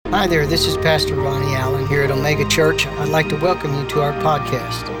Hi there, this is Pastor Ronnie Allen here at Omega Church. I'd like to welcome you to our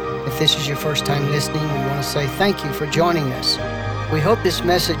podcast. If this is your first time listening, we want to say thank you for joining us. We hope this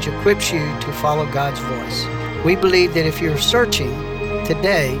message equips you to follow God's voice. We believe that if you're searching,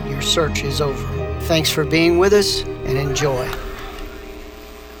 today your search is over. Thanks for being with us and enjoy.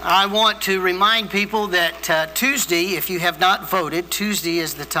 I want to remind people that Tuesday, if you have not voted, Tuesday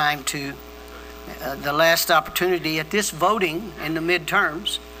is the time to, the last opportunity at this voting in the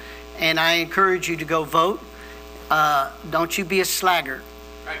midterms. And I encourage you to go vote. Don't you be a slaggard.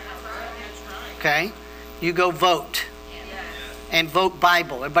 Okay? You go vote. And vote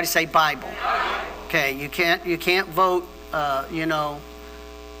Bible. Everybody say Bible. Okay, you can't vote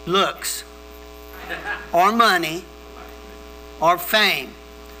looks or money or fame.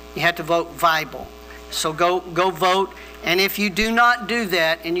 You have to vote Bible. So go vote. And if you do not do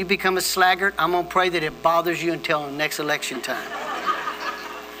that and you become a sluggard, I'm going to pray that it bothers you until the next election time.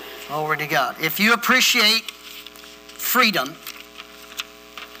 Glory to God. If you appreciate freedom,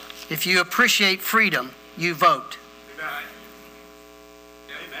 you vote. Amen.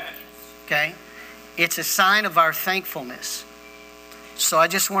 Okay? It's a sign of our thankfulness. So I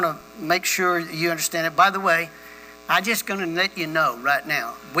just want to make sure you understand it. By the way, I'm just going to let you know right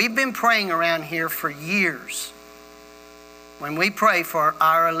now, we've been praying around here for years. When we pray for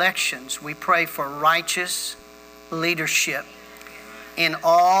our elections, we pray for righteous leadership in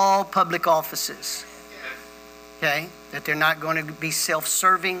all public offices. Okay? That they're not going to be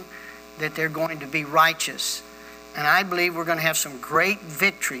self-serving, that they're going to be righteous. And I believe we're going to have some great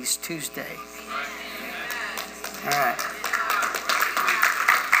victories Tuesday. All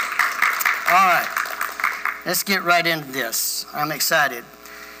right. Let's get right into this. I'm excited.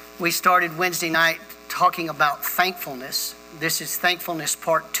 We started Wednesday night talking about thankfulness. This is thankfulness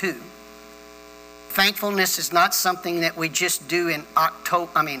part 2. Thankfulness is not something that we just do in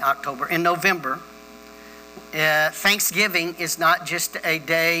November. Thanksgiving is not just a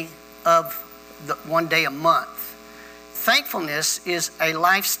day of one day a month. Thankfulness is a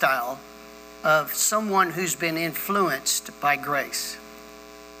lifestyle of someone who's been influenced by grace.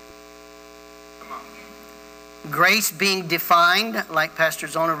 Grace being defined, like Pastor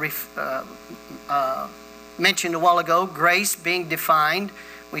Zona mentioned a while ago, grace being defined.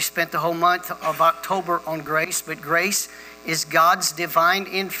 We spent the whole month of October on grace, but grace is God's divine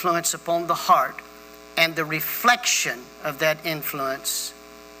influence upon the heart and the reflection of that influence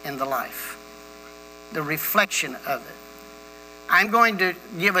in the life. The reflection of it. I'm going to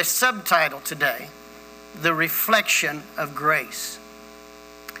give a subtitle today, The Reflection of Grace.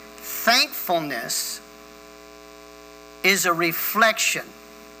 Thankfulness is a reflection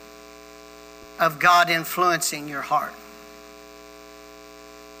of God influencing your heart.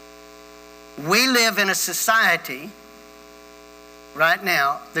 We live in a society right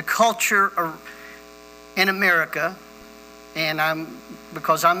now, the culture in America, and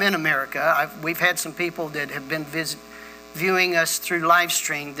because I'm in America, we've had some people that have been viewing us through live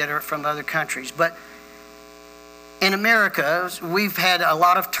stream that are from other countries. But in America, we've had a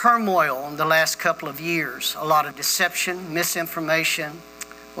lot of turmoil in the last couple of years, a lot of deception, misinformation,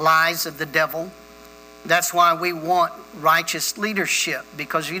 lies of the devil. That's why we want righteous leadership,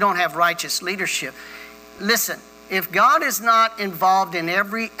 because if you don't have righteous leadership, listen, if God is not involved in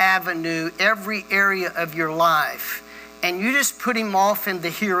every avenue, every area of your life, and you just put him off in the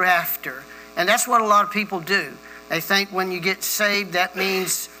hereafter, and that's what a lot of people do. They think when you get saved, that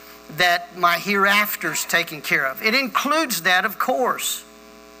means that my hereafter's taken care of. It includes that, of course.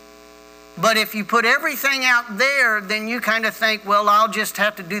 But if you put everything out there, then you kind of think, well, I'll just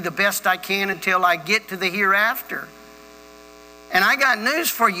have to do the best I can until I get to the hereafter. And I got news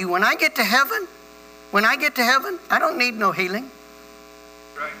for you. When I get to heaven, I don't need no healing.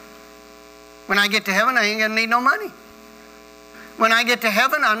 Right. When I get to heaven, I ain't going to need no money. When I get to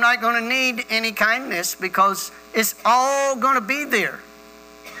heaven, I'm not going to need any kindness because it's all going to be there.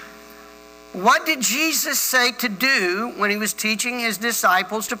 What did Jesus say to do when he was teaching his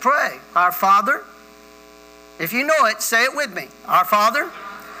disciples to pray? Our Father, if you know it, say it with me. Our Father,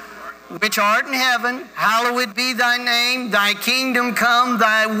 which art in heaven, hallowed be thy name. Thy kingdom come,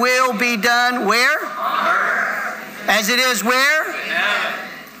 thy will be done. Where? On earth. As it is where?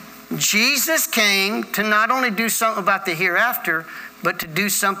 In Jesus came to not only do something about the hereafter, but to do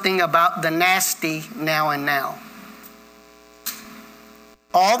something about the nasty now and now.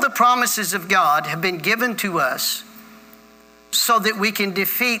 All the promises of God have been given to us so that we can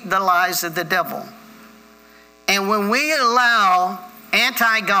defeat the lies of the devil. And when we allow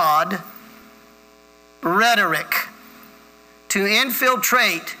anti-God rhetoric to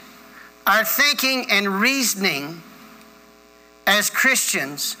infiltrate our thinking and reasoning as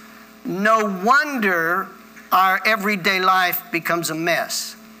Christians, no wonder our everyday life becomes a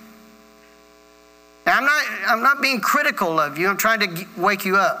mess. Now, I'm not being critical of you. I'm trying to wake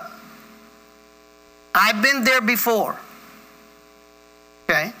you up. I've been there before,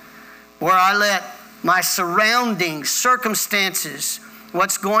 okay, where I let my surroundings, circumstances,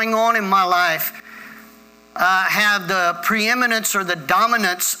 what's going on in my life, have the preeminence or the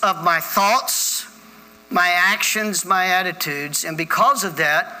dominance of my thoughts, my actions, my attitudes. And because of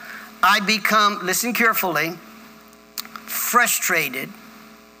that, I become, listen carefully, frustrated.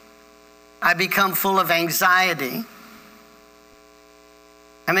 I become full of anxiety.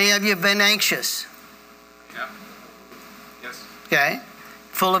 How many of you have been anxious? Yeah. Yes. Okay.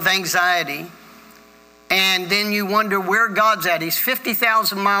 Full of anxiety. And then you wonder where God's at. He's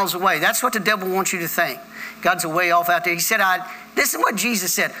 50,000 miles away. That's what the devil wants you to think. God's way off out there. He said, this is what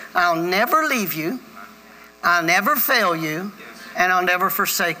Jesus said. I'll never leave you. I'll never fail you. Yes. And I'll never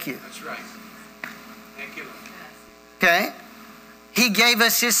forsake you. That's right. Thank you. Okay? He gave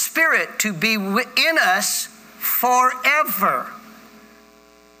us His Spirit to be in us forever.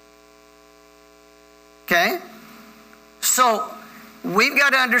 Okay? So, we've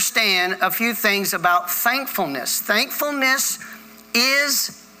got to understand a few things about thankfulness. Thankfulness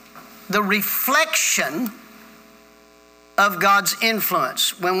is the reflection of God's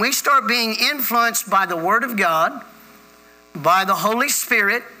influence. When we start being influenced by the Word of God, by the Holy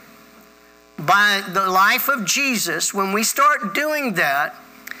Spirit, by the life of Jesus, when we start doing that,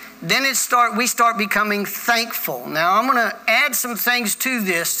 then we start becoming thankful. Now, I'm going to add some things to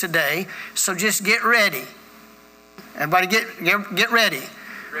this today, so just get ready. Everybody get ready.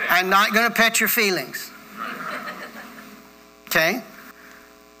 I'm not going to pet your feelings. Okay?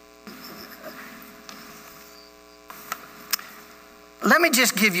 Let me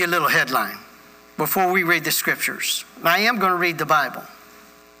just give you a little headline before we read the scriptures. I am going to read the Bible.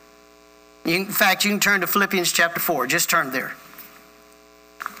 In fact, you can turn to Philippians chapter 4. Just turn there.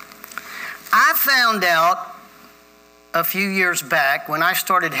 I found out a few years back when I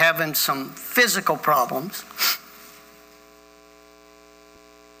started having some physical problems.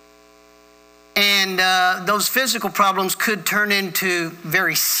 And those physical problems could turn into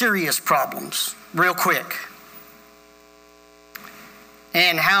very serious problems real quick.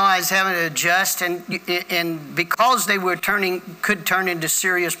 And how I was having to adjust, and because they could turn into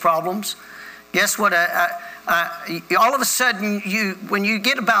serious problems, guess what? All of a sudden, when you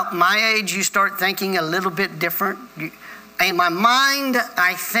get about my age, you start thinking a little bit different. In my mind,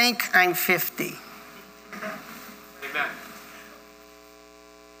 I think I'm 50. Amen.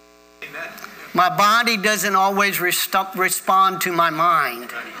 Amen. My body doesn't always respond to my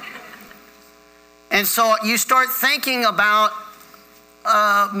mind. And so you start thinking about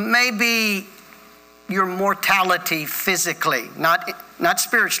maybe your mortality physically, not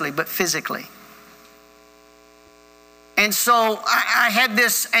spiritually, but physically. And so I had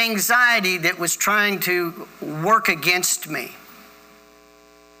this anxiety that was trying to work against me.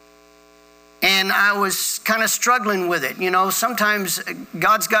 And I was kind of struggling with it. You know, sometimes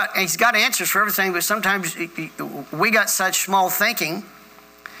He's got answers for everything, but sometimes we got such small thinking,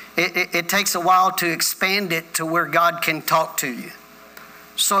 it takes a while to expand it to where God can talk to you.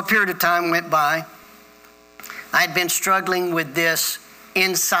 So a period of time went by. I'd been struggling with this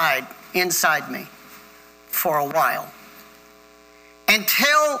inside me for a while.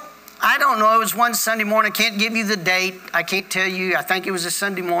 Until, I don't know, it was one Sunday morning. I can't give you the date. I can't tell you. I think it was a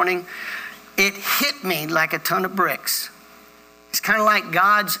Sunday morning. It hit me like a ton of bricks. It's kind of like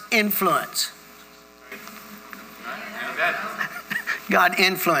God's influence. God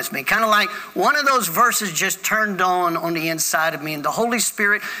influenced me. Kind of like one of those verses just turned on the inside of me, and the Holy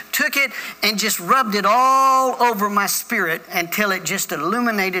Spirit took it and just rubbed it all over my spirit until it just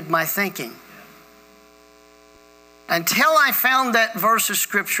illuminated my thinking. Until I found that verse of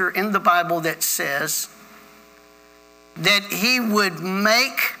scripture in the Bible that says that He would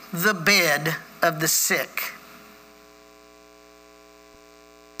make the bed of the sick.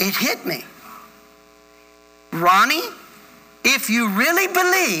 It hit me. Ronnie, if you really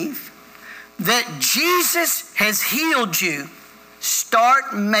believe that Jesus has healed you,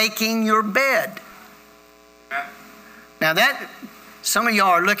 start making your bed. Now that, some of y'all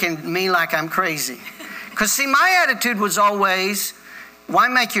are looking at me like I'm crazy. Because see, my attitude was always, why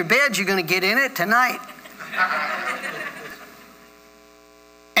make your bed? You're going to get in it tonight.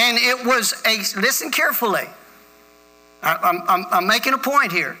 And it was listen carefully. I'm making a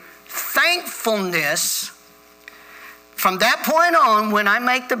point here. Thankfulness, from that point on, when I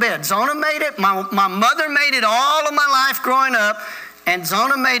make the bed, Zona made it, my mother made it all of my life growing up. And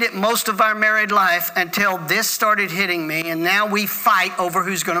Zona made it most of our married life until this started hitting me, and now we fight over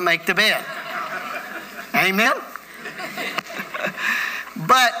who's going to make the bed. Amen?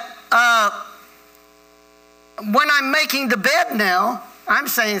 But when I'm making the bed now, I'm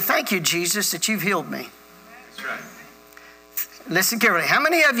saying, thank you, Jesus, that you've healed me. That's right. Listen carefully. How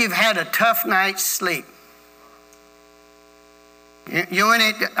many of you have had a tough night's sleep? I'm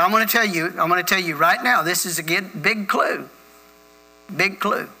going to tell you right now, this is a big clue. Big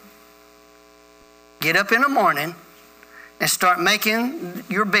clue. Get up in the morning and start making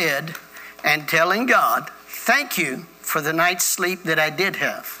your bed and telling God, thank you for the night's sleep that I did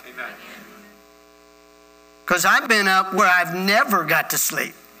have. Amen. Because I've been up where I've never got to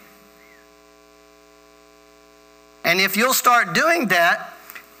sleep. And if you'll start doing that,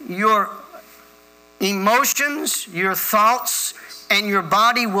 your emotions, your thoughts, and your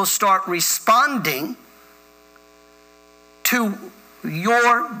body will start responding to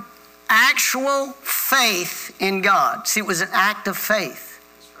your actual faith in God. See, it was an act of faith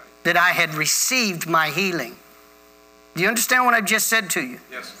that I had received my healing. Do you understand what I've just said to you?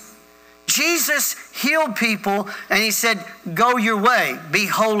 Yes. Jesus healed people, and he said, go your way, be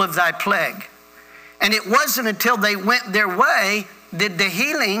whole of thy plague. And it wasn't until they went their way did the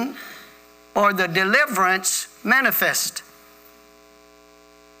healing or the deliverance manifest.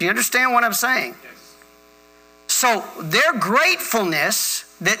 Do you understand what I'm saying? Yes. So their gratefulness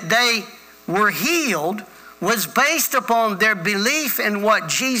that they were healed was based upon their belief in what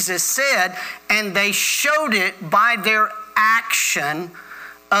Jesus said, and they showed it by their action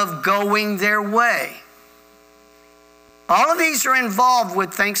of going their way. All of these are involved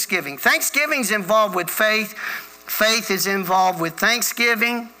with thanksgiving. Thanksgiving is involved with faith. Faith is involved with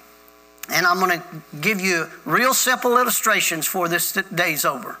thanksgiving. And I'm going to give you real simple illustrations for this day's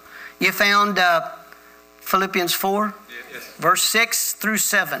over. You found Philippians 4, Yes. verse 6 through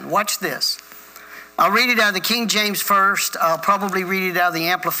 7. Watch this. I'll read it out of the King James first. I'll probably read it out of the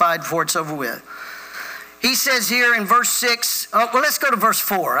Amplified before it's over with. He says here in verse 6, let's go to verse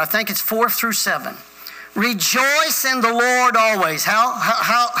 4. I think it's 4 through 7. Rejoice in the Lord always. How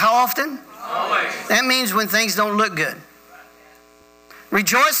often? Always. That means when things don't look good.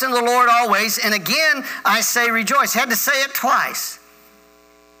 Rejoice in the Lord always. And again, I say rejoice. Had to say it twice.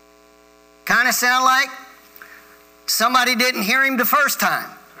 Kind of sound like somebody didn't hear him the first time.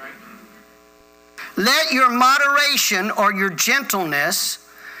 Let your moderation or your gentleness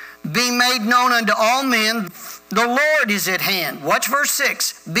be made known unto all men. The Lord is at hand. Watch verse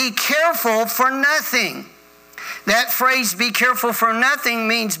 6. Be careful for nothing. That phrase, be careful for nothing,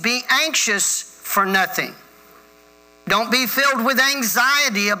 means be anxious for nothing. Don't be filled with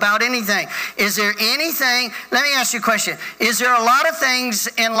anxiety about anything. Is there anything, let me ask you a question. Is there a lot of things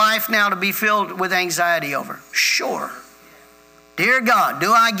in life now to be filled with anxiety over? Sure. Dear God,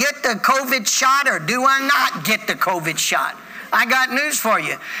 do I get the COVID shot or do I not get the COVID shot? I got news for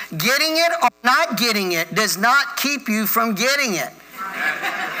you. Getting it or not getting it does not keep you from getting it.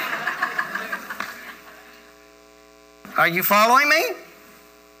 Are you following me?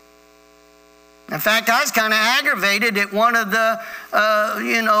 In fact, I was kind of aggravated at one of the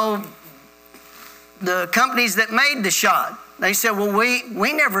companies that made the shot. They said, well,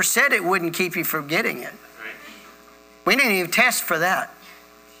 we never said it wouldn't keep you from getting it. We didn't even test for that.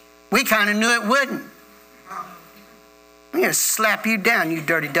 We kind of knew it wouldn't. I'm going to slap you down, you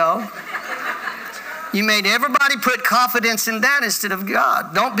dirty dog. You made everybody put confidence in that instead of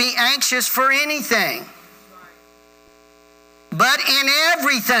God. Don't be anxious for anything. But in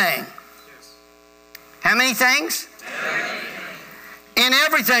everything. How many things? In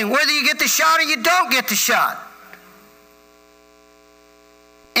everything. Whether you get the shot or you don't get the shot.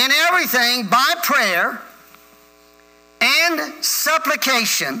 In everything, by prayer and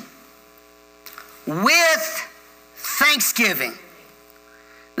supplication with thanksgiving,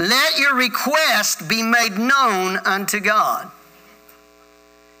 let your request be made known unto God.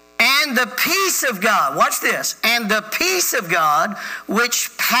 And the peace of God, watch this, and the peace of God which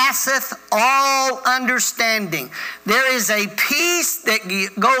passeth all understanding. There is a peace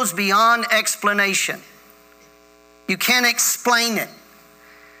that goes beyond explanation. You can't explain it.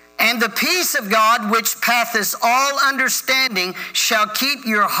 And the peace of God which passeth all understanding shall keep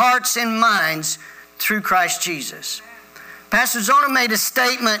your hearts and minds through Christ Jesus. Pastor Zona made a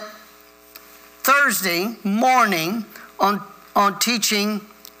statement Thursday morning on teaching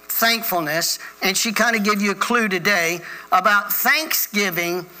thankfulness, and she kind of gave you a clue today about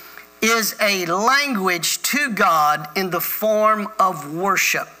thanksgiving is a language to God in the form of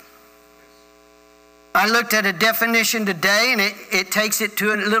worship. I looked at a definition today, and it takes it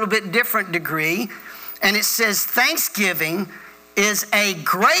to a little bit different degree, and it says thanksgiving is a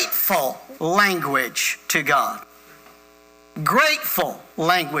grateful language to God. Grateful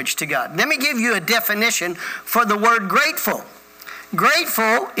language to God. Let me give you a definition for the word grateful.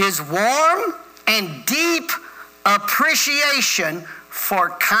 Grateful is warm and deep appreciation for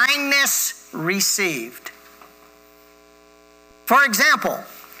kindness received. For example,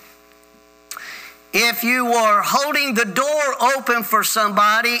 if you were holding the door open for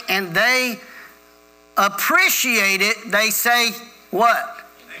somebody and they appreciate it, they say what?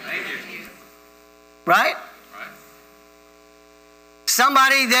 Thank you. Right?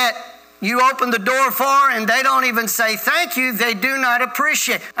 Somebody that you open the door for and they don't even say thank you, they do not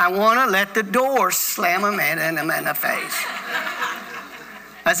appreciate. I want to let the door slam them in the face.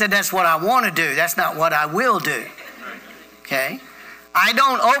 I said, that's what I want to do. That's not what I will do. Okay? I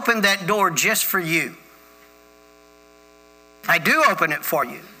don't open that door just for you. I do open it for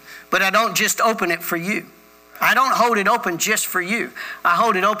you, but I don't just open it for you. I don't hold it open just for you. I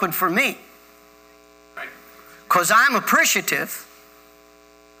hold it open for me. Because I'm appreciative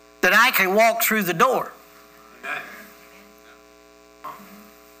that I can walk through the door. Amen.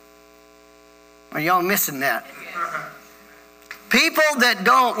 Are y'all missing that? People that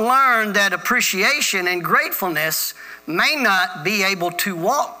don't learn that appreciation and gratefulness may not be able to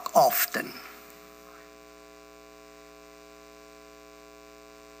walk often.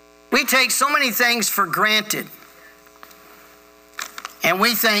 We take so many things for granted. And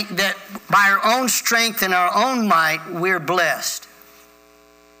we think that by our own strength and our own might, we're blessed.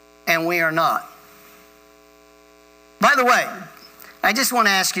 And we are not. By the way, I just want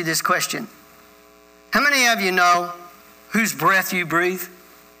to ask you this question. How many of you know whose breath you breathe?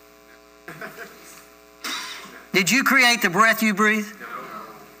 Did you create the breath you breathe?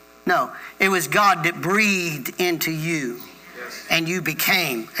 No. It was God that breathed into you. And you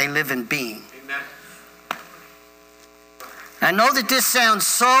became a living being. Amen. I know that this sounds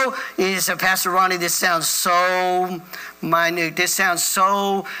so, you say, Pastor Ronnie, this sounds so minute. This sounds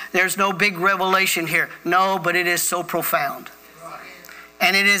so, there's no big revelation here. No, but it is so profound.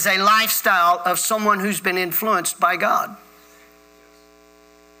 And it is a lifestyle of someone who's been influenced by God.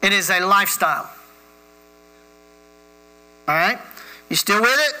 It is a lifestyle. All right? You still with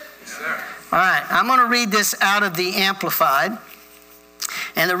it? Yes, sir. All right. I'm going to read this out of the Amplified.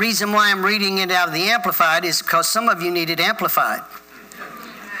 And the reason why I'm reading it out of the Amplified is because some of you need it amplified.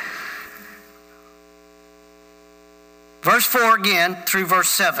 Verse 4 again through verse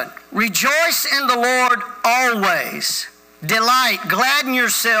 7. Rejoice in the Lord always. Delight, gladden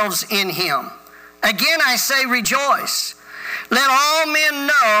yourselves in him. Again I say rejoice. Let all men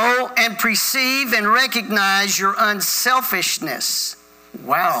know and perceive and recognize your unselfishness.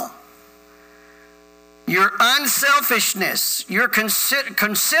 Wow. Your unselfishness, your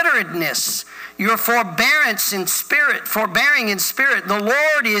considerateness, your forbearing in spirit. The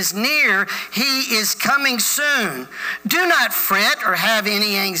Lord is near. He is coming soon. Do not fret or have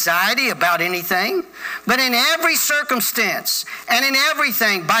any anxiety about anything, but in every circumstance and in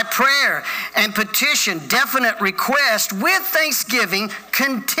everything, by prayer and petition, definite request, with thanksgiving,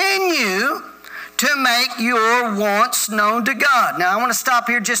 continue to make your wants known to God. Now, I want to stop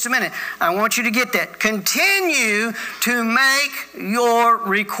here just a minute. I want you to get that. Continue to make your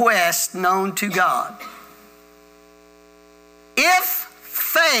request known to God. If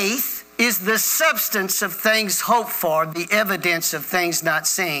faith is the substance of things hoped for, the evidence of things not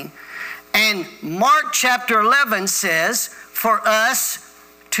seen, and Mark chapter 11 says for us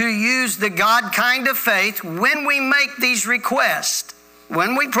to use the God kind of faith when we make these requests,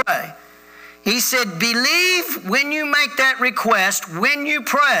 when we pray, he said, believe when you make that request, when you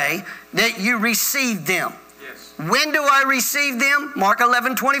pray, that you receive them. Yes. When do I receive them? Mark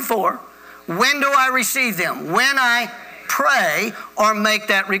 11:24. When do I receive them? When I pray or make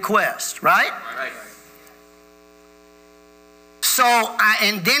that request, right? Right. So,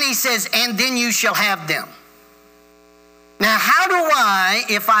 and then he says, and then you shall have them. Now, how do I,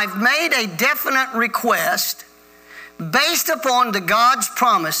 if I've made a definite request based upon the God's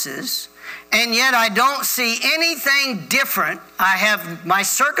promises, and yet I don't see anything different, my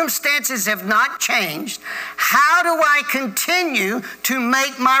circumstances have not changed, how do I continue to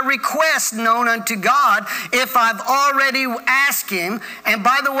make my request known unto God if I've already asked him? And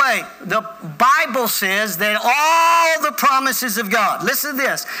by the way, the Bible says that all the promises of God, listen to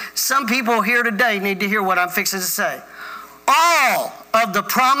this, some people here today need to hear what I'm fixing to say. All of the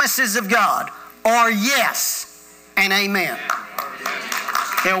promises of God are yes and amen.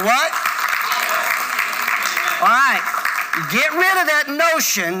 They're what? All right, get rid of that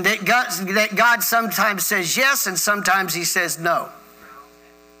notion that God sometimes says yes and sometimes he says no.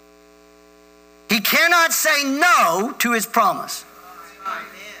 He cannot say no to his promise.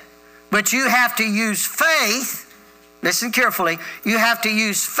 But you have to use faith. Listen carefully. You have to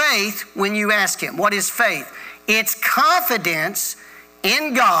use faith when you ask him. What is faith? It's confidence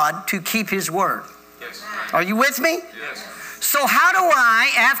in God to keep his word. Yes. Are you with me? Yes. So how do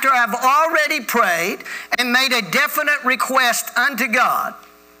I, after I've already prayed and made a definite request unto God,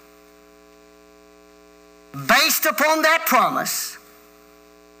 based upon that promise,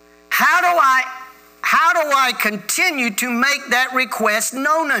 how do I continue to make that request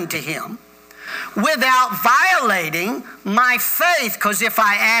known unto him without violating my faith? Because if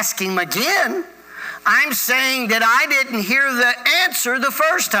I ask him again, I'm saying that I didn't hear the answer the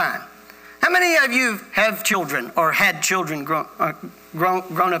first time. How many of you have children or had children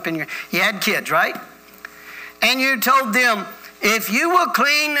grown up in you had kids, right? And you told them, if you will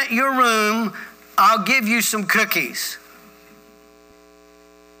clean your room, I'll give you some cookies.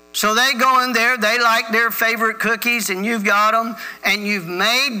 So they go in there, they like their favorite cookies, and you've got them, and you've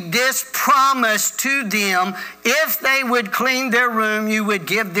made this promise to them, if they would clean their room, you would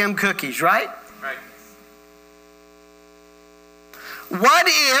give them cookies, right? Right. What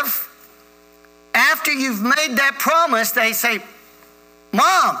if, after you've made that promise, they say,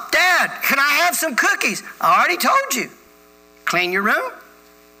 Mom, Dad, can I have some cookies? I already told you. Clean your room.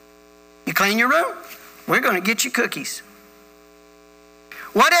 You clean your room? We're going to get you cookies.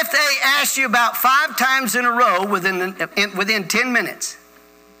 What if they asked you about 5 times in a row within 10 minutes?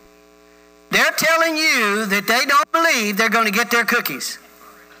 They're telling you that they don't believe they're going to get their cookies.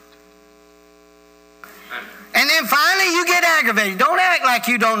 And then finally you get aggravated. Don't act like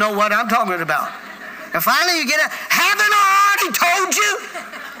you don't know what I'm talking about. And finally you haven't I already told you?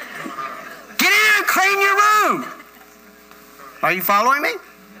 Get in there and clean your room. Are you following me?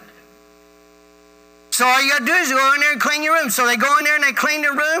 So all you got to do is go in there and clean your room. So they go in there and they clean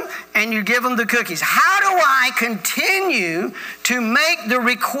their room, and you give them the cookies. How do I continue to make the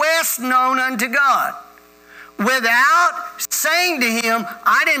request known unto God without saying to him,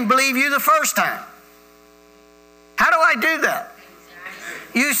 I didn't believe you the first time? How do I do that?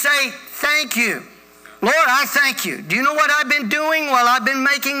 You say, thank you. Lord, I thank you. Do you know what I've been doing while I've been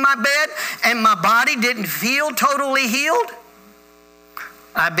making my bed and my body didn't feel totally healed?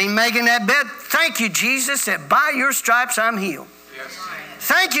 I've been making that bed. Thank you, Jesus, that by your stripes I'm healed. Yes.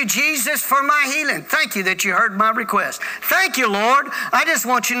 Thank you, Jesus, for my healing. Thank you that you heard my request. Thank you, Lord. I just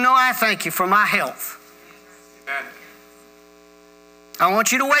want you to know I thank you for my health. Amen. I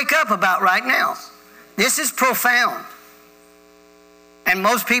want you to wake up about right now. This is profound. And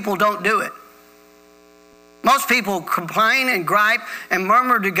most people don't do it. Most people complain and gripe and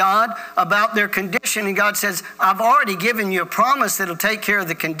murmur to God about their condition, and God says, I've already given you a promise that'll take care of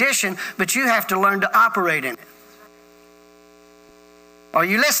the condition, but you have to learn to operate in it. Are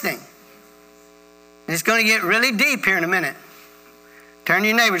you listening? It's going to get really deep here in a minute. Turn to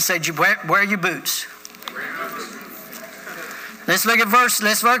your neighbor and say, wear your boots. Let's look at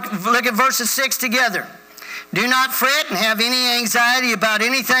verses 6 together. Do not fret and have any anxiety about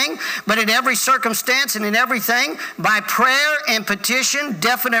anything, but in every circumstance and in everything, by prayer and petition,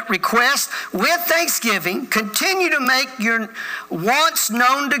 definite request, with thanksgiving, continue to make your wants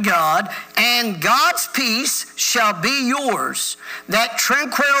known to God, and God's peace shall be yours. That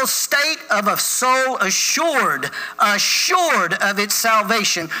tranquil state of a soul assured of its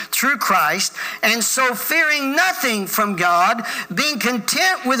salvation through Christ, and so fearing nothing from God, being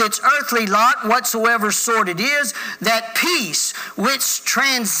content with its earthly lot, whatsoever sort it is, that peace which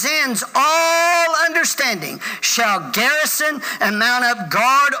transcends all understanding shall garrison and mount up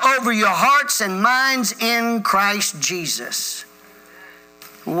guard over your hearts and minds in Christ Jesus.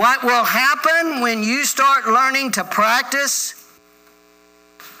 What will happen when you start learning to practice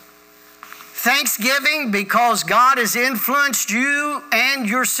thanksgiving because God has influenced you and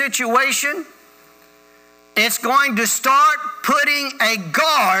your situation? It's going to start putting a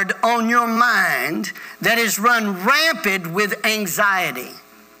guard on your mind that is run rampant with anxiety.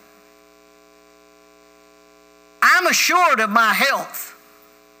 I'm assured of my health.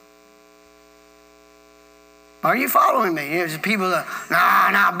 Are you following me? There's people that,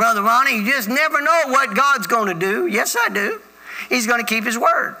 no, Brother Ronnie, you just never know what God's going to do. Yes, I do. He's going to keep his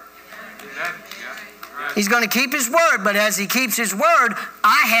word. He's going to keep his word, but as he keeps his word,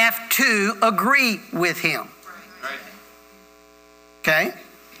 I have to agree with him. Okay?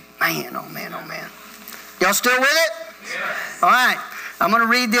 Man, oh man, oh man. Y'all still with it? Yes. All right. I'm going to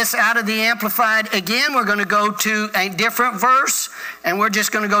read this out of the Amplified again. We're going to go to a different verse, and we're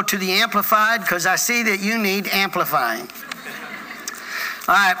just going to go to the Amplified because I see that you need amplifying.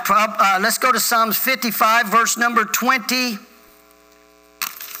 All right. Let's go to Psalms 55, verse number 22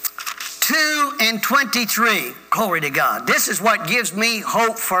 and 23. Glory to God. This is what gives me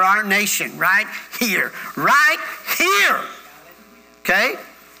hope for our nation right here. Right here. Okay?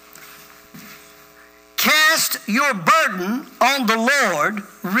 Cast your burden on the Lord,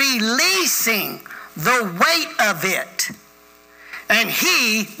 releasing the weight of it, and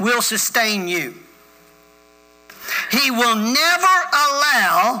He will sustain you. He will never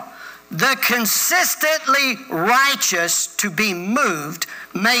allow the consistently righteous to be moved,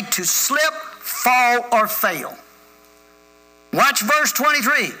 made to slip, fall, or fail. Watch verse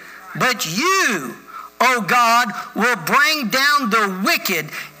 23. But you, O God, will bring down the wicked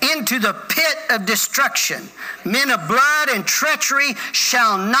into the pit of destruction. Men of blood and treachery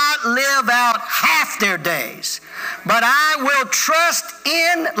shall not live out half their days. But I will trust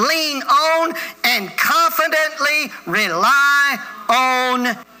in, lean on, and confidently rely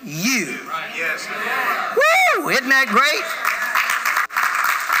on you. Yes. Woo! Isn't that great?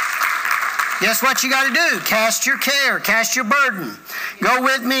 Guess what you got to do? Cast your care, cast your burden. Go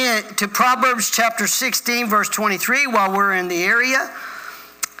with me to Proverbs chapter 16, verse 23 while we're in the area.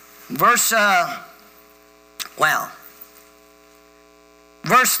 Verse 3,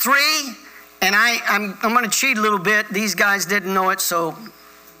 and I'm going to cheat a little bit. These guys didn't know it, so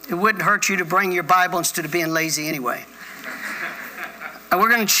it wouldn't hurt you to bring your Bible instead of being lazy anyway. We're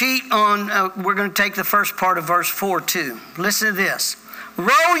going to cheat on, we're going to take the first part of verse 4 too. Listen to this.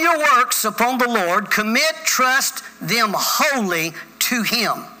 Roll your works upon the Lord, commit, trust them wholly to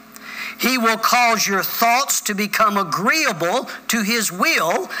Him. He will cause your thoughts to become agreeable to His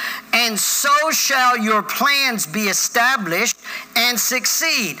will, and so shall your plans be established and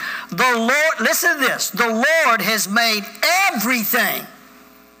succeed. The Lord, listen to this, the Lord has made everything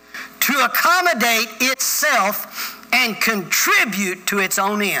to accommodate itself and contribute to its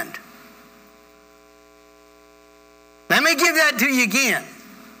own end. Let me give that to you again.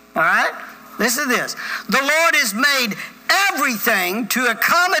 All right? Listen to this. The Lord has made everything to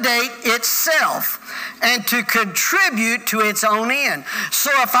accommodate itself and to contribute to its own end.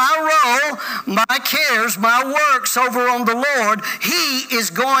 So if I roll my cares, my works over on the Lord, He is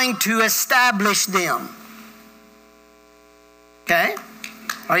going to establish them. Okay?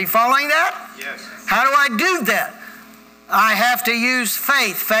 Are you following that? Yes. How do I do that? I have to use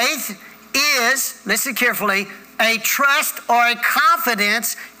faith. Faith is, listen carefully, a trust or a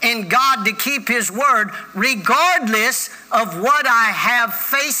confidence in God to keep His word, regardless of what I have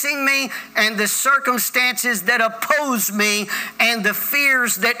facing me and the circumstances that oppose me and the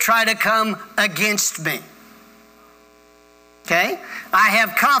fears that try to come against me. Okay? I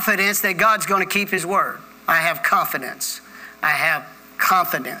have confidence that God's going to keep His word. I have confidence. I have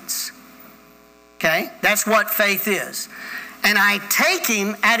confidence. Okay? That's what faith is. And I take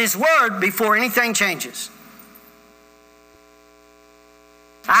Him at His word before anything changes.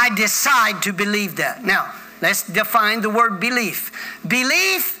 I decide to believe that. Now, let's define the word belief.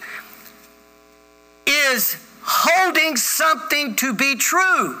 Belief is holding something to be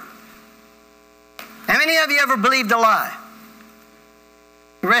true. How many of you ever believed a lie?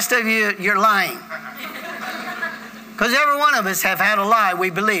 The rest of you, you're lying. Because every one of us have had a lie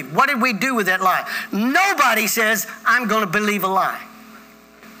we believed. What did we do with that lie? Nobody says, I'm going to believe a lie.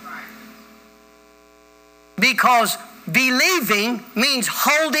 Because believing means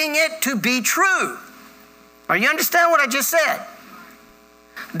holding it to be true. Are you understand what I just said?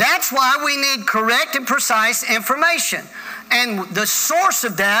 That's why we need correct and precise information. And the source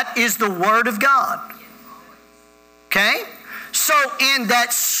of that is the Word of God. Okay? So in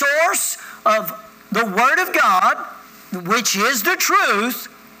that source of the Word of God, which is the truth,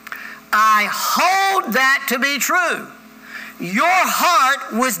 I hold that to be true. Your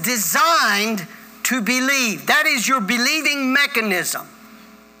heart was designed to believe. That is your believing mechanism.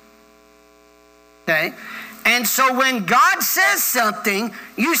 Okay? And so when God says something,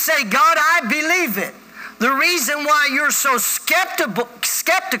 you say, God, I believe it. The reason why you're so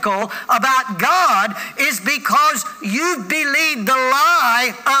skeptical about God is because you've believed the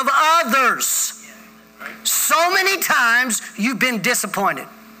lie of others. So many times you've been disappointed.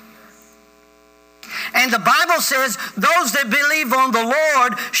 And the Bible says, those that believe on the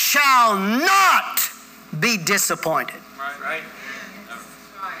Lord shall not be disappointed. Right.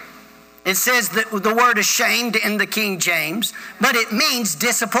 It says that the word ashamed in the King James, but it means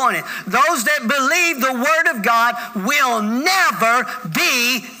disappointed. Those that believe the Word of God will never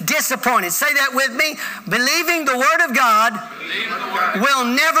be disappointed. Say that with me. Believing the Word of God will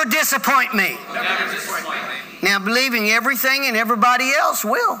never disappoint me. Now, believing everything and everybody else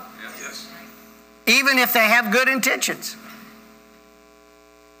will. Yes. Even if they have good intentions.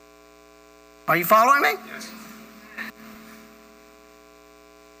 Are you following me? Yes.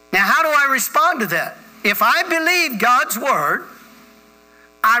 Now, how do I respond to that? If I believe God's word,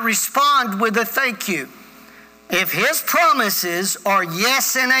 I respond with a thank you. If his promises are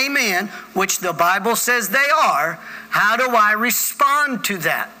yes and amen, which the Bible says they are, how do I respond to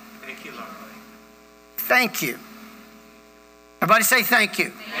that? Thank you, Lord. Thank you. Everybody say thank you.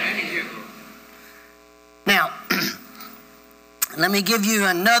 Thank you. Now, let me give you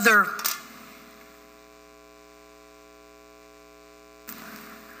another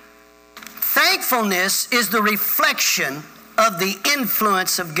thankfulness is the reflection of the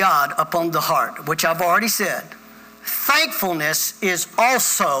influence of God upon the heart, which I've already said. Thankfulness is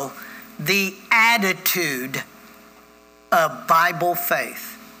also the attitude of Bible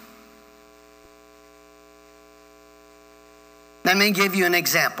faith. Let me give you an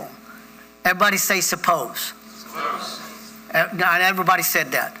example. Everybody say suppose. Suppose. Not everybody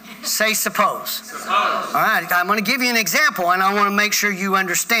said that. Say suppose. Suppose. All right, I'm going to give you an example, and I want to make sure you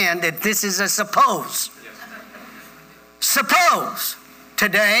understand that this is a suppose. Yes. Suppose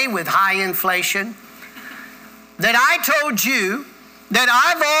today, with high inflation, that I told you that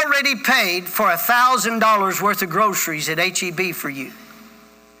I've already paid for $1,000 worth of groceries at H-E-B for you.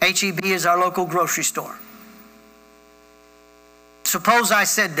 H-E-B is our local grocery store. Suppose I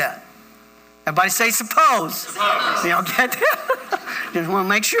said that. Everybody say suppose. Suppose. Y'all get that? Just want to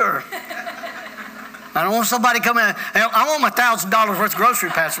make sure. I don't want somebody coming in. I want my $1,000 worth of grocery,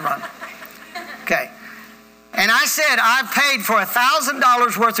 Pastor Ron. Okay. And I said, I've paid for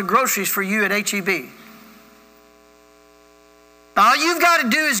 $1,000 worth of groceries for you at H-E-B. All you've got to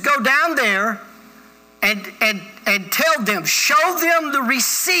do is go down there and tell them, show them the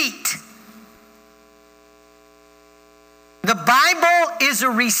receipt. The Bible is a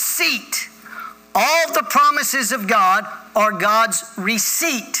receipt. All the promises of God are God's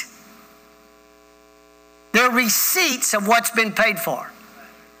receipt. They're receipts of what's been paid for.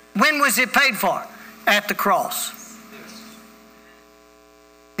 When was it paid for? At the cross.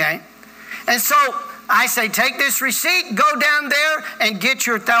 Okay? And so I say, take this receipt, go down there and get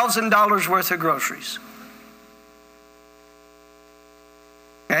your $1,000 worth of groceries.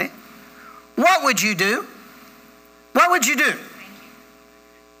 Okay? What would you do? What would you do?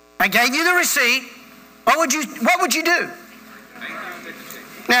 I gave you the receipt. What would you do?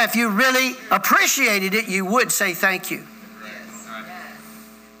 Now, if you really appreciated it, you would say thank you.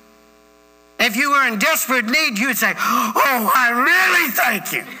 If you were in desperate need, you would say, oh, I really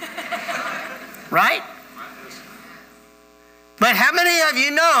thank you. Right? But how many of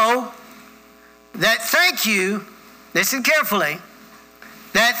you know that thank you, listen carefully,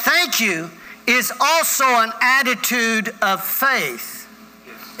 that thank you is also an attitude of faith.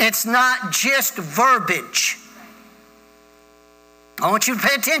 It's not just verbiage. I want you to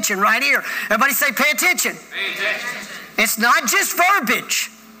pay attention right here. Everybody say, pay attention. Pay attention. It's not just verbiage.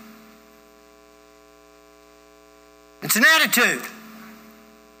 It's an attitude.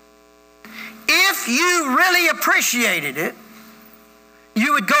 If you really appreciated it,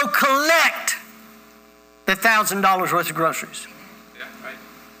 you would go collect the $1,000 worth of groceries. Yeah, right.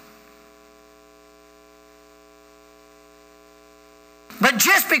 But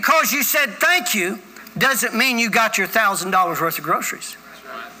just because you said thank you doesn't mean you got your $1,000 worth of groceries. That's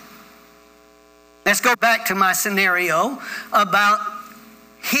right. Let's go back to my scenario about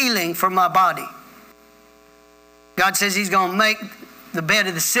healing for my body. God says he's going to make the bed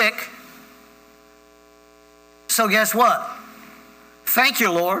of the sick. So guess what? Thank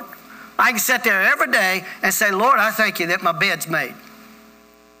you, Lord. I can sit there every day and say, Lord, I thank you that my bed's made.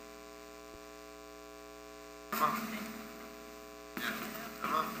 Come on. Yeah.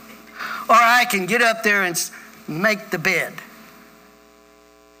 Come on. Or I can get up there and make the bed.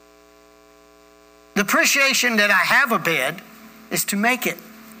 The appreciation that I have a bed is to make it.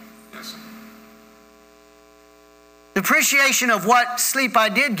 Yes. The appreciation of what sleep I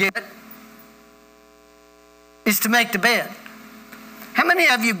did get is to make the bed. How many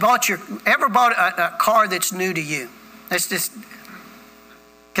of you ever bought a car that's new to you? That's just,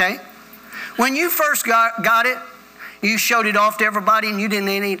 okay? When you first got it, you showed it off to everybody and you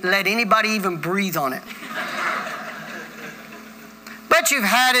didn't let anybody even breathe on it. But you've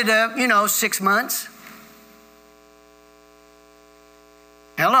had it, 6 months.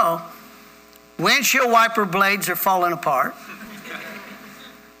 Hello. Windshield wiper blades are falling apart.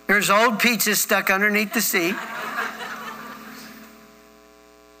 There's old pizzas stuck underneath the seat.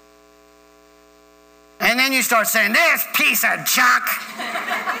 And then you start saying, this piece of junk.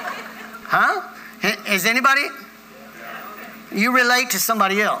 Huh? Is anybody? You relate to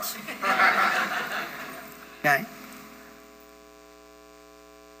somebody else. Okay?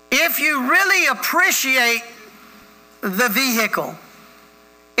 If you really appreciate the vehicle,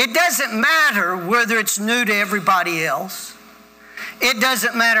 It doesn't matter whether it's new to everybody else. It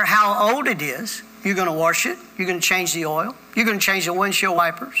doesn't matter how old it is. You're going to wash it. You're going to change the oil. You're going to change the windshield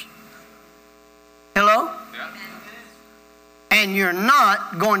wipers. Hello? Yeah. And you're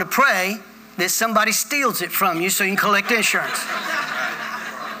not going to pray that somebody steals it from you so you can collect insurance.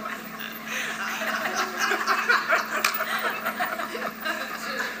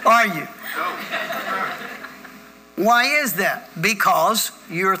 Are you? Why is that? Because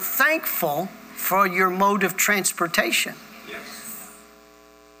you're thankful for your mode of transportation. Yes.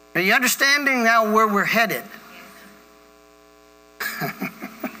 Are you understanding now where we're headed?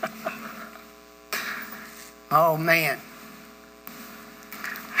 Oh, man.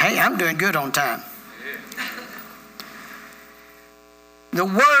 Hey, I'm doing good on time. The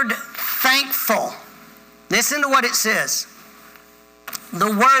word thankful. Listen to what it says. The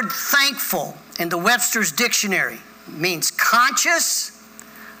word thankful in the Webster's Dictionary means conscious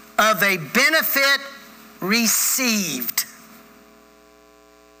of a benefit received.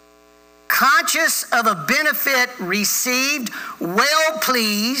 Conscious of a benefit received, well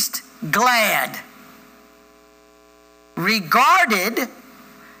pleased, glad. Regarded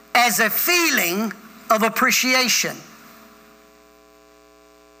as a feeling of appreciation.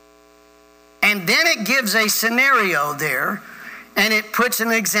 And then it gives a scenario there, and it puts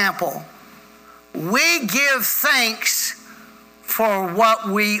an example. We give thanks for what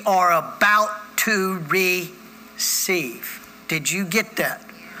we are about to receive. Did you get that?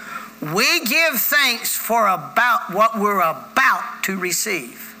 We give thanks for about what we're about to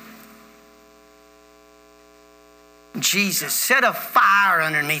receive. Jesus, set a fire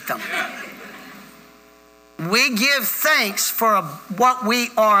underneath them. We give thanks for what we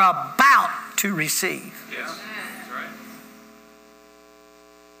are about to receive. Yes. That's right.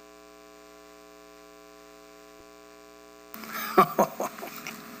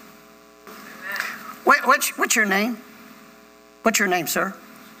 Wait, what's your name? What's your name, sir?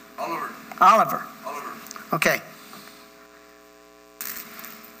 Oliver. Oliver. Oliver. Okay.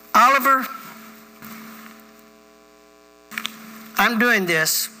 Oliver, I'm doing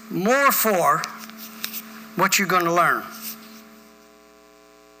this more for what you're going to learn.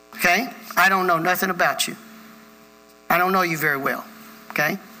 Okay? I don't know nothing about you. I don't know you very well.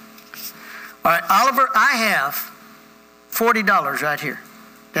 Okay? All right, Oliver, I have $40 right here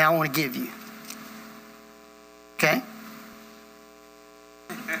that I want to give you. Okay?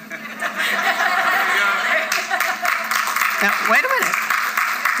 Now, wait a minute.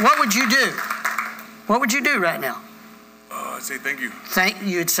 What would you do? What would you do right now? I'd say thank you.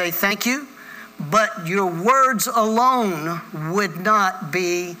 You'd say thank you, but your words alone would not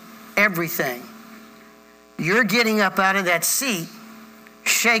be everything. You're getting up out of that seat,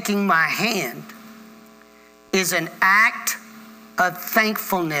 shaking my hand, is an act of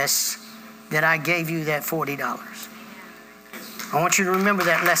thankfulness that I gave you that $40. I want you to remember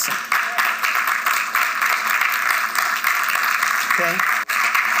that lesson. Okay?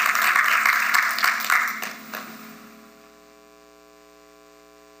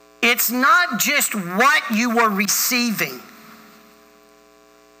 It's not just what you were receiving.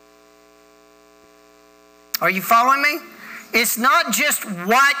 Are you following me? It's not just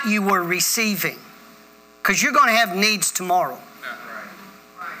what you were receiving, because you're going to have needs tomorrow.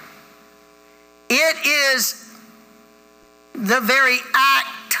 It is the very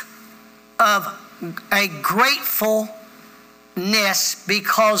act of a gratefulness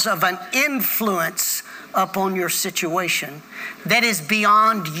because of an influence upon your situation that is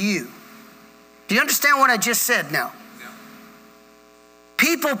beyond you. Do you understand what I just said now? Yeah.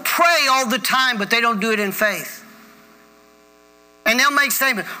 People pray all the time, but they don't do it in faith. And they'll make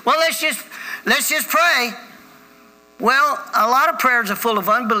statements, well, let's just pray. Well, a lot of prayers are full of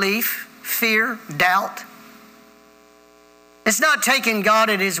unbelief, fear, doubt. It's not taking God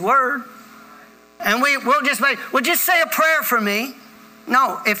at His word. And we'll just say a prayer for me.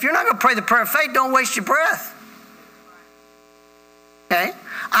 No, if you're not going to pray the prayer of faith, don't waste your breath. Okay?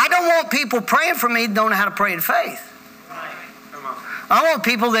 I don't want people praying for me that don't know how to pray in faith. Come on. I want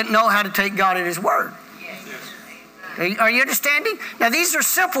people that know how to take God at His word. Yes. Are you understanding? Now, these are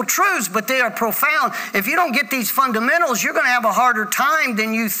simple truths, but they are profound. If you don't get these fundamentals, you're going to have a harder time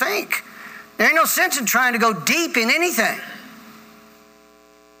than you think. There ain't no sense in trying to go deep in anything.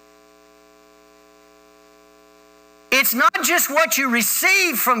 It's not just what you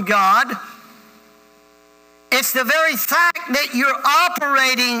receive from God. It's the very fact that you're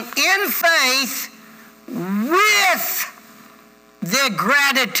operating in faith with the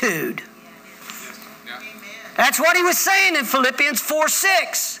gratitude. Yeah. That's what he was saying in Philippians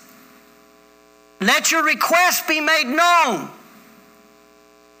 4:6. Let your requests be made known.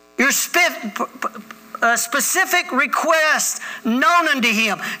 your specific request known unto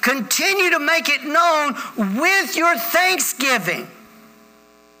him. Continue to make it known with your thanksgiving.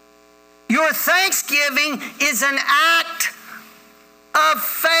 Your thanksgiving is an act of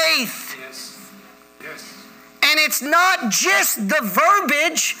faith. Yes. Yes. And it's not just the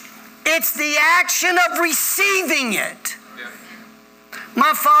verbiage, it's the action of receiving it. Yeah.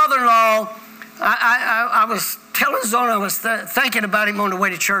 My father-in-law, I was telling Zona, I was thinking about him on the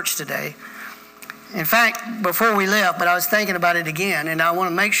way to church today. In fact, before we left, but I was thinking about it again, and I want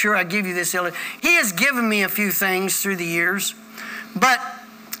to make sure I give you this. He has given me a few things through the years, but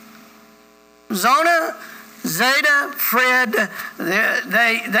Zona, Zeta, Fred,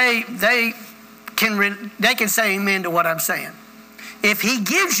 they can say amen to what I'm saying. If he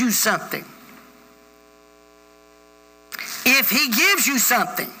gives you something,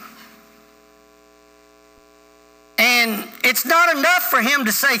 and it's not enough for him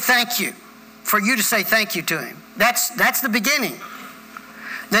to say thank you, for you to say thank you to him. That's the beginning.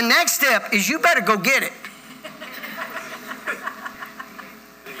 The next step is you better go get it.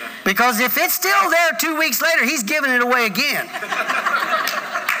 Because if it's still there 2 weeks later, he's giving it away again.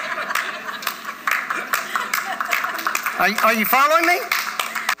 Are you following me?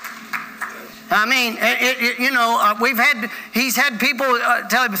 I mean, he's had people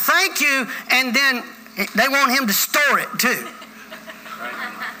tell him thank you, and then they want him to store it too.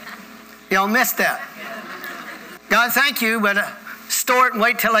 Y'all missed that. God, thank you, but store it and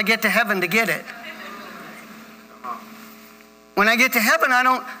wait till I get to heaven to get it. When I get to heaven, I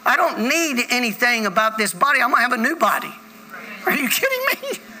don't need anything about this body. I'm going to have a new body. Are you kidding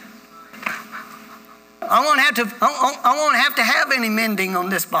me? I won't have to have any mending on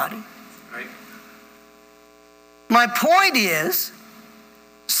this body. Right. My point is,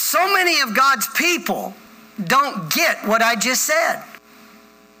 so many of God's people don't get what I just said.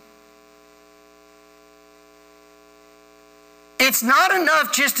 It's not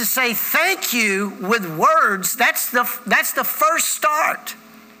enough just to say thank you with words. That's the first start.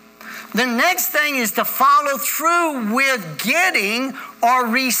 The next thing is to follow through with getting or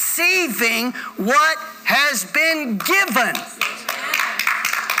receiving what has been given.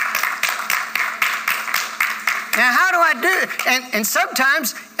 Now, how do I do it? And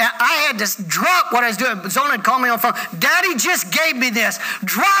sometimes I had to drop what I was doing. Zona had called me on the phone. Daddy just gave me this.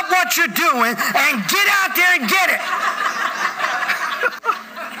 Drop what you're doing and get out there and get it.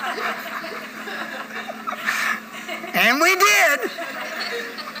 And we did.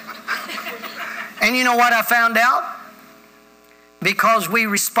 And you know what I found out? Because we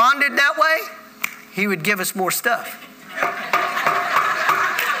responded that way, he would give us more stuff.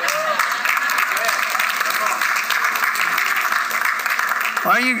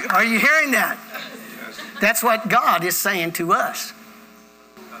 Are you hearing that? That's what God is saying to us.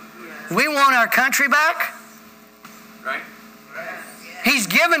 We want our country back. Right. He's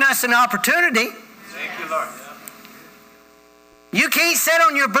given us an opportunity. Thank you, Lord. You can't sit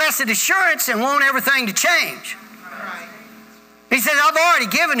on your blessed assurance and want everything to change. He said, I've already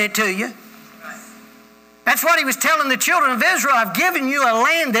given it to you. That's what he was telling the children of Israel. I've given you a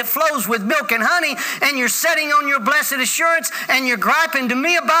land that flows with milk and honey, and you're sitting on your blessed assurance, and you're griping to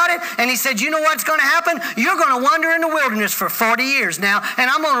me about it. And he said, you know what's going to happen? You're going to wander in the wilderness for 40 years now, and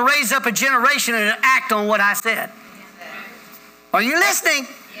I'm going to raise up a generation and act on what I said. Are you listening?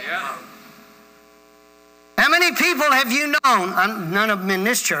 Yeah. How many people have you known, none of them in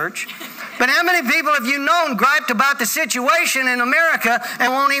this church, but how many people have you known griped about the situation in America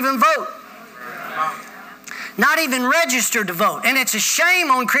and won't even vote? Not even registered to vote. And it's a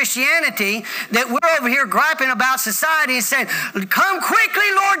shame on Christianity that we're over here griping about society and saying, come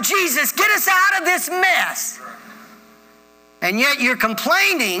quickly, Lord Jesus, get us out of this mess. And yet you're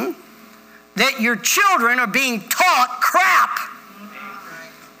complaining that your children are being taught crap.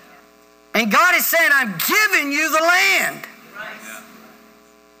 And God is saying, I'm giving you the land.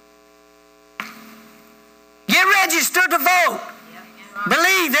 Get registered to vote.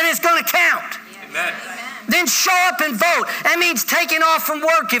 Believe that it's going to count. Amen. Then show up and vote. That means taking off from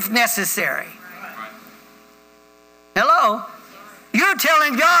work if necessary. Hello? You're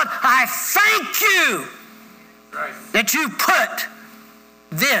telling God, I thank you that you put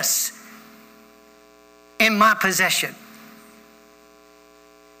this in my possession.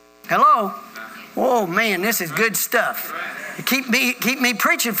 Hello? Oh man, this is good stuff. Keep me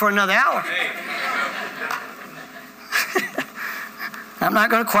preaching for another hour. I'm not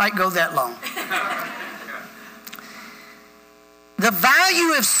going to quite go that long. The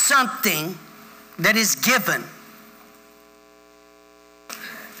value of something that is given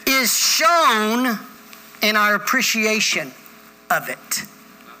is shown in our appreciation of it.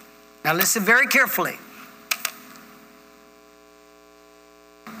 Now listen very carefully.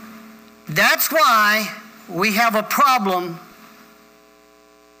 That's why we have a problem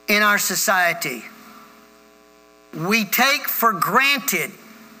in our society. We take for granted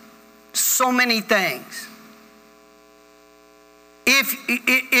so many things.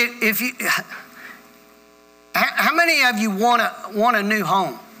 If you, how many of you want a new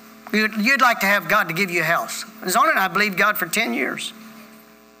home? You'd like to have God to give you a house. Zona and I believed God for 10 years.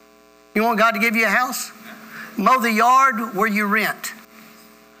 You want God to give you a house? Mow the yard where you rent.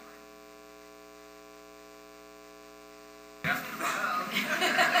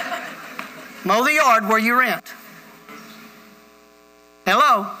 Mow the yard where you rent.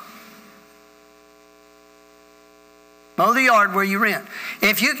 Hello? Mow the yard where you rent.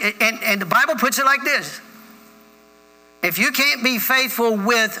 If you and the Bible puts it like this. If you can't be faithful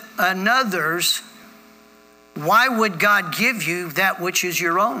with another's, why would God give you that which is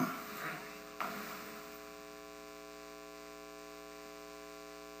your own?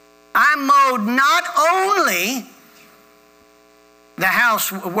 I mowed not only the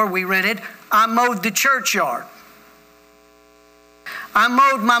house where we rented, I mowed the churchyard. I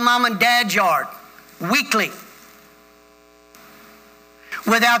mowed my mom and dad's yard weekly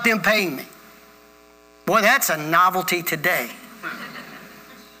without them paying me. Boy, that's a novelty today.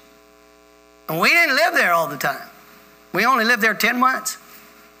 And we didn't live there all the time. We only lived there 10 months.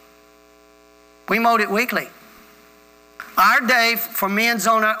 We mowed it weekly. Our day, for me and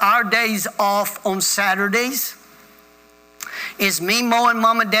Zona, our days off on Saturdays is me mowing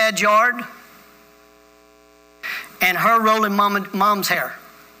mom and dad's yard and her rolling mom's hair.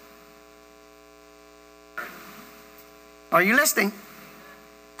 Are you listening?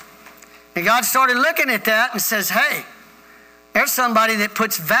 And God started looking at that and says, hey, there's somebody that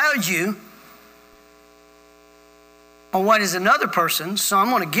puts value on what is another person's, so I'm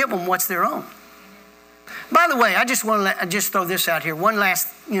going to give them what's their own. By the way, I just want to just throw this out here. One last,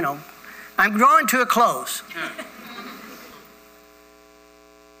 I'm drawing to a close.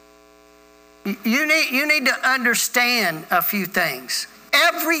 You need to understand a few things.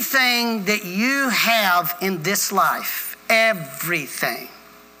 Everything that you have in this life, everything,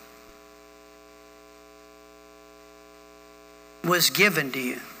 was given to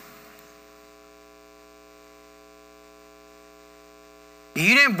you.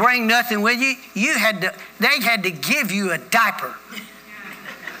 You didn't bring nothing with you. They had to give you a diaper.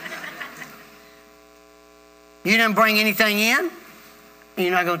 You didn't bring anything in.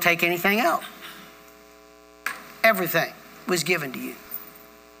 You're not going to take anything out. Everything was given to you.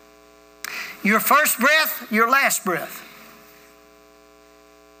 Your first breath, your last breath.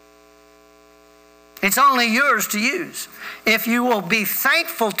 It's only yours to use. If you will be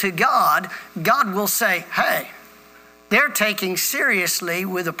thankful to God, God will say, hey, they're taking seriously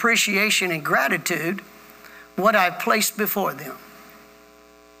with appreciation and gratitude what I've placed before them.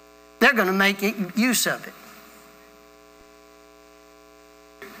 They're going to make use of it.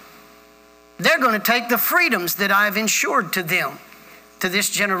 They're going to take the freedoms that I've ensured to them, to this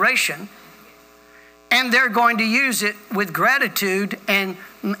generation, and they're going to use it with gratitude and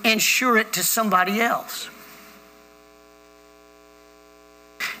ensure it to somebody else.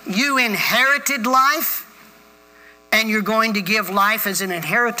 You inherited life, and you're going to give life as an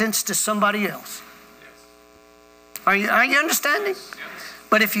inheritance to somebody else. Are you understanding? Yes.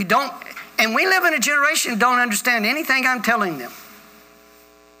 But if you don't, and we live in a generation that don't understand anything I'm telling them.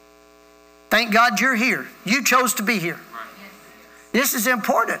 Thank God you're here. You chose to be here. Right. This is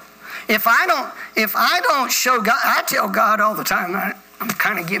important. If I don't show God, I tell God all the time, I'm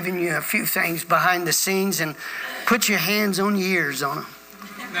kind of giving you a few things behind the scenes, and put your hands on your ears on them.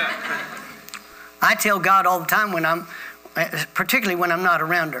 I tell God all the time particularly when I'm not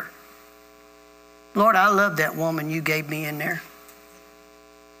around her, Lord, I love that woman you gave me in there.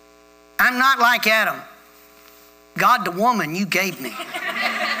 I'm not like Adam. God, the woman you gave me.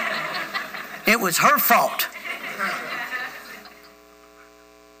 It was her fault.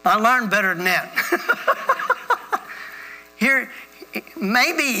 I learned better than that. Here,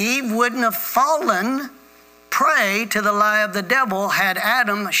 maybe Eve wouldn't have fallen prey to the lie of the devil had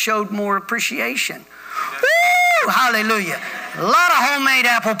Adam showed more appreciation. Woo! Hallelujah. A lot of homemade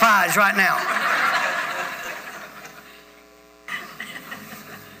apple pies right now.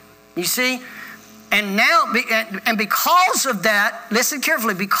 You see? And now, and because of that, listen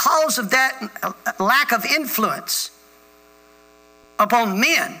carefully, because of that lack of influence upon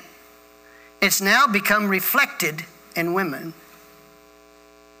men, it's now become reflected in women.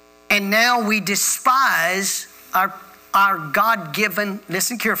 And now we despise our God-given,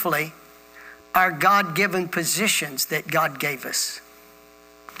 listen carefully, our God-given positions that God gave us.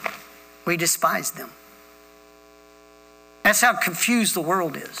 We despise them. That's how confused the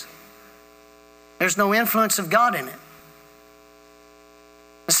world is. There's no influence of God in it.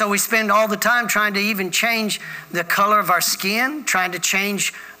 So we spend all the time trying to even change the color of our skin, trying to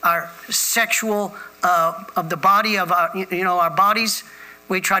change our sexual of the body of our bodies.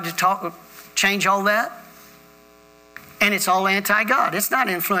 We tried to change all that. And it's all anti-God. It's not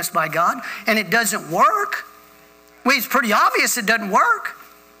influenced by God. And it doesn't work. It's pretty obvious it doesn't work.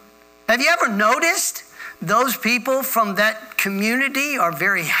 Have you ever noticed those people from that community are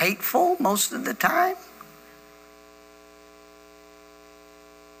very hateful most of the time?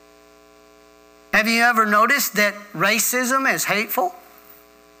 Have you ever noticed that racism is hateful?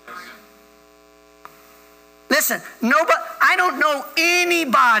 Listen, I don't know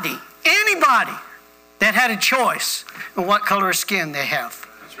anybody that had a choice in what color of skin they have.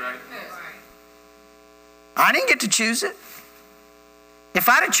 That's right. I didn't get to choose it. If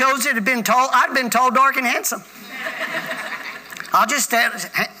I'd have chosen it, I'd have been tall, dark, and handsome. I'll just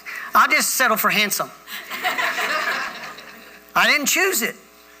settle for handsome. I didn't choose it.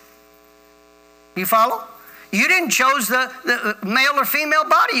 You follow? You didn't choose the male or female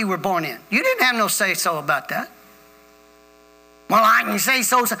body you were born in. You didn't have no say-so about that. Well, I can say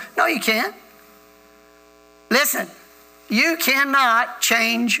so. No, you can't. Listen, you cannot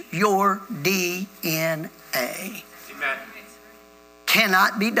change your DNA. Amen.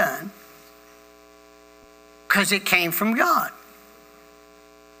 Cannot be done because it came from God.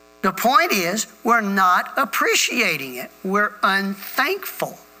 The point is, we're not appreciating it. We're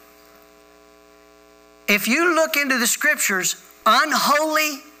unthankful. If you look into the scriptures,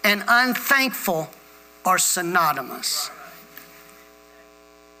 unholy and unthankful are synonymous.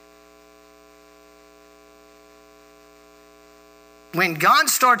 When God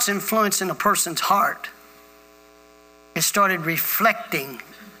starts influencing a person's heart, it started reflecting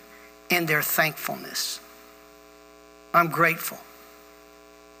in their thankfulness. I'm grateful.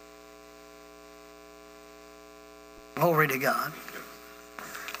 Glory to God.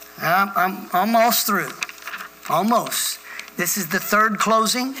 I'm almost through. Almost. This is the third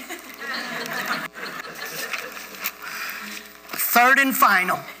closing. Third and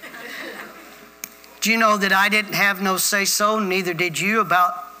final. Do you know that I didn't have no say-so, neither did you,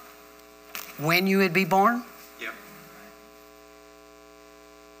 about when you would be born? Yep.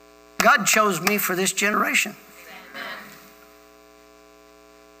 God chose me for this generation.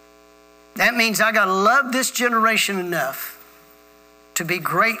 That means I got to love this generation enough to be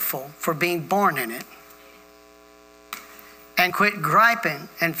grateful for being born in it and quit griping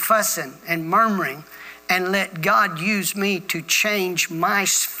and fussing and murmuring and let God use me to change my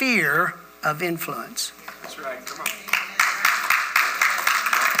sphere of influence. That's right. Come on.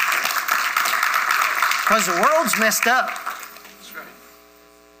 Because the world's messed up. That's right.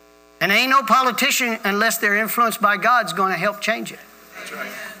 And ain't no politician, unless they're influenced by God, is going to help change it. That's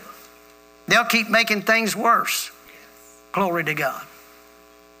right. They'll keep making things worse. Glory to God.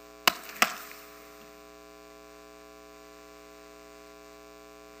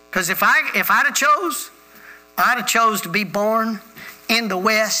 Because if I'd have chose, I'd have chose to be born in the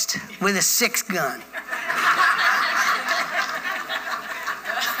West with a 6 gun.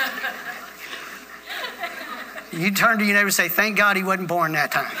 You turn to your neighbor and say, thank God he wasn't born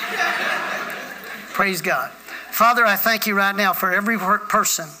that time. Praise God. Father, I thank you right now for every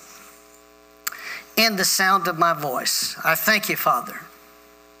person in the sound of my voice. I thank you, Father.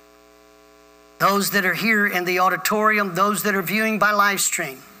 Those that are here in the auditorium, those that are viewing by live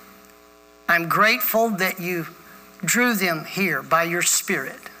stream, I'm grateful that you drew them here by your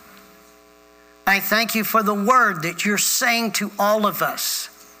Spirit. I thank you for the word that you're saying to all of us.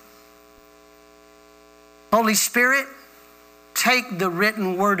 Holy Spirit, take the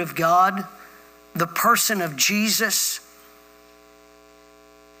written word of God, the person of Jesus,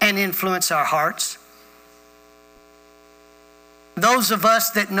 and influence our hearts. Those of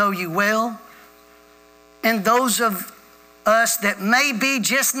us that know you well, and those of us that may be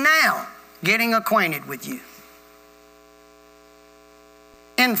just now getting acquainted with you.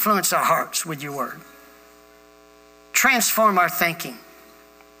 Influence our hearts with your word. Transform our thinking.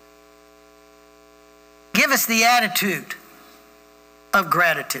 Give us the attitude of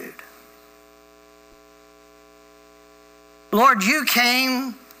gratitude. Lord, you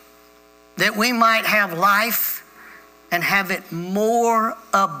came that we might have life and have it more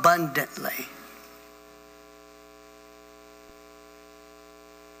abundantly.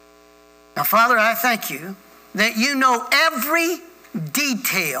 Now, Father, I thank you that you know every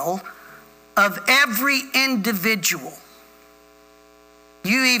detail of every individual.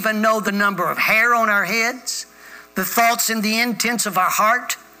 You even know the number of hair on our heads, the thoughts and the intents of our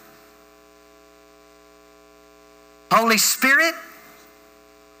heart. Holy Spirit,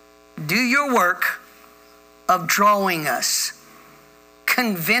 do your work of drawing us,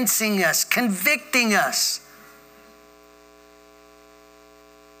 convincing us, convicting us.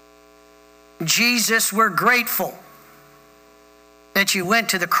 Jesus, we're grateful that you went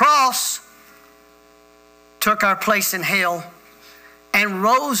to the cross, took our place in hell, and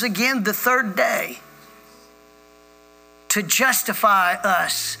rose again the third day to justify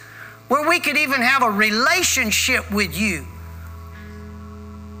us, where we could even have a relationship with you,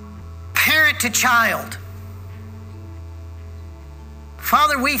 parent to child.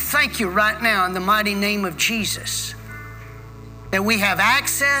 Father, we thank you right now in the mighty name of Jesus that we have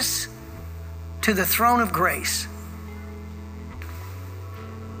access to the throne of grace.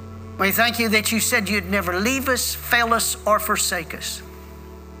 We thank you that you said you'd never leave us, fail us, or forsake us.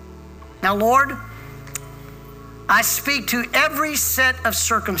 Now, Lord, I speak to every set of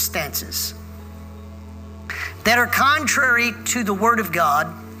circumstances that are contrary to the Word of God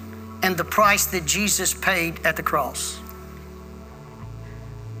and the price that Jesus paid at the cross.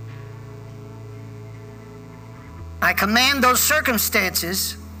 I command those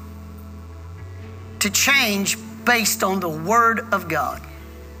circumstances to change based on the Word of God.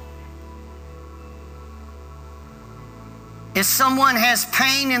 If someone has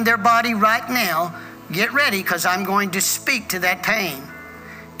pain in their body right now, get ready, because I'm going to speak to that pain.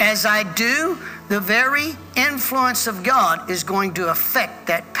 As I do, the very influence of God is going to affect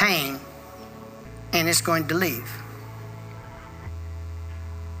that pain, and it's going to leave.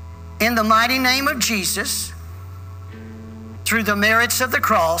 In the mighty name of Jesus, through the merits of the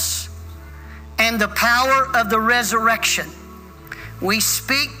cross and the power of the resurrection, we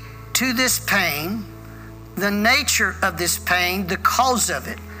speak to this pain, the nature of this pain, the cause of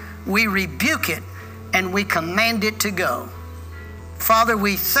it. We rebuke it and we command it to go. Father,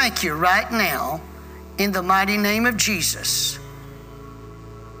 we thank you right now in the mighty name of Jesus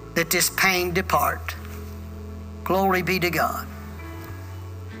that this pain depart. Glory be to God.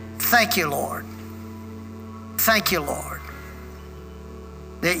 Thank you, Lord. Thank you, Lord,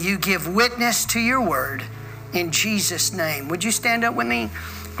 that you give witness to your word in Jesus' name. Would you stand up with me?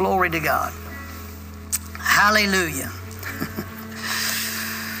 Glory to God. Hallelujah.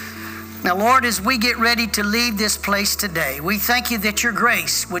 Now, Lord, as we get ready to leave this place today, we thank you that your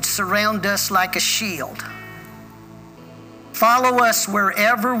grace would surround us like a shield. Follow us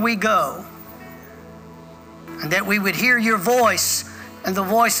wherever we go, and that we would hear your voice and the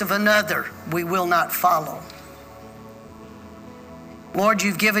voice of another we will not follow. Lord,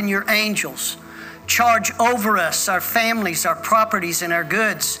 you've given your angels charge over us, our families, our properties, and our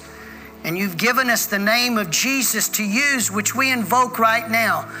goods. And you've given us the name of Jesus to use, which we invoke right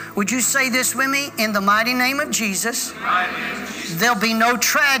now. Would you say this with me? In the mighty name of Jesus, there'll be no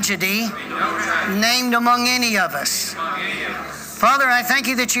tragedy named among any of us. Father, I thank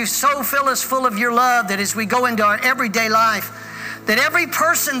you that you so fill us full of your love that as we go into our everyday life, that every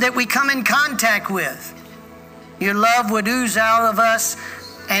person that we come in contact with, your love would ooze out of us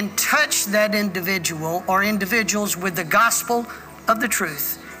and touch that individual or individuals with the gospel of the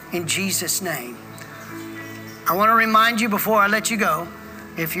truth. In Jesus' name. I want to remind you before I let you go,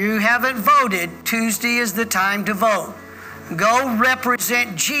 if you haven't voted, Tuesday is the time to vote. Go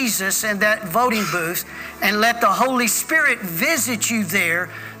represent Jesus in that voting booth and let the Holy Spirit visit you there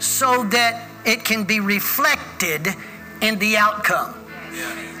so that it can be reflected in the outcome.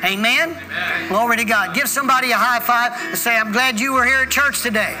 Amen? Amen. Glory to God. Give somebody a high five and say, I'm glad you were here at church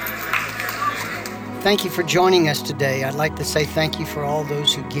today. Thank you for joining us today. I'd like to say thank you for all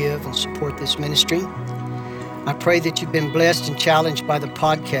those who give and support this ministry. I pray that you've been blessed and challenged by the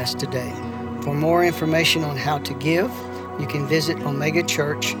podcast today. For more information on how to give, you can visit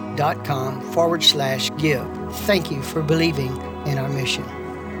omegachurch.com/give. Thank you for believing in our mission.